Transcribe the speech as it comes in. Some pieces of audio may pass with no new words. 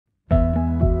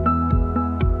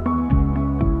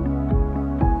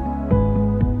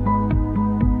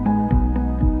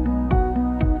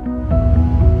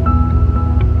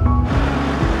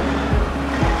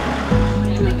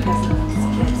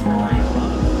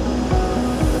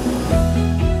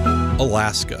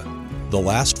Alaska, the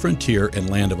last frontier and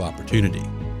land of opportunity.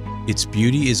 Its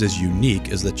beauty is as unique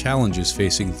as the challenges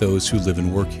facing those who live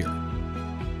and work here.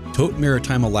 TOTE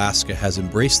Maritime Alaska has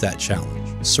embraced that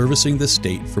challenge, servicing the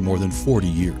state for more than 40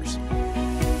 years.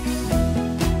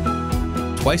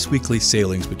 Twice-weekly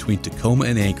sailings between Tacoma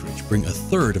and Anchorage bring a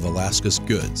third of Alaska's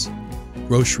goods,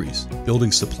 groceries,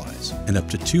 building supplies, and up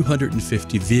to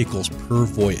 250 vehicles per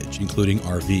voyage, including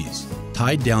RVs,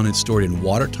 tied down and stored in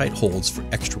watertight holds for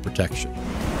extra protection.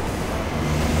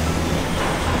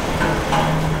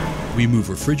 We move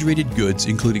refrigerated goods,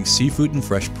 including seafood and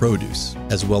fresh produce,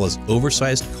 as well as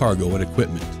oversized cargo and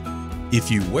equipment.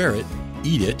 If you wear it,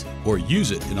 eat it, or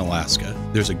use it in Alaska,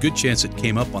 there's a good chance it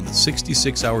came up on the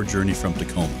 66-hour journey from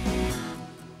Tacoma.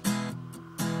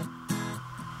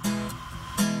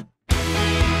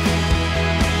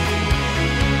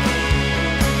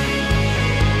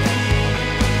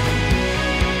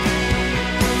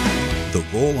 The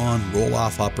roll-on,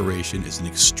 roll-off operation is an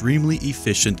extremely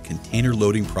efficient container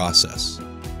loading process.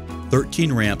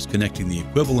 13 ramps connecting the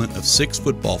equivalent of 6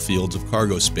 football fields of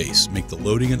cargo space make the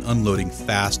loading and unloading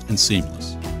fast and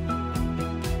seamless.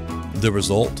 The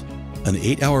result? An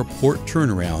 8-hour port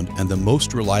turnaround and the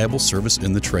most reliable service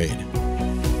in the trade.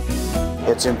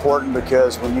 It's important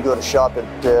because when you go to shop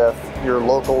at your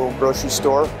local grocery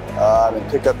store and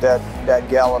pick up that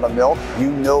gallon of milk,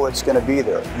 you know it's going to be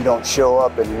there. You don't show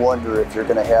up and wonder if you're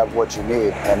going to have what you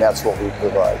need, and that's what we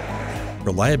provide.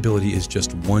 Reliability is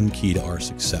just one key to our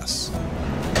success.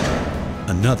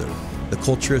 Another, the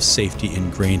culture of safety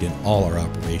ingrained in all our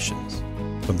operations.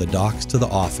 From the docks to the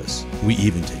office, we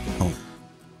even take it home.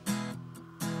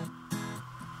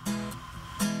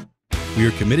 We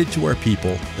are committed to our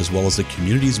people as well as the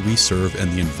communities we serve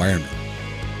and the environment.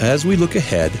 As we look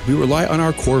ahead, we rely on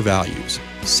our core values: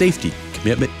 safety,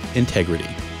 commitment, integrity.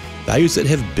 Values that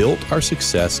have built our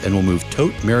success and will move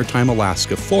TOTE Maritime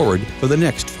Alaska forward for the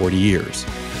next 40 years.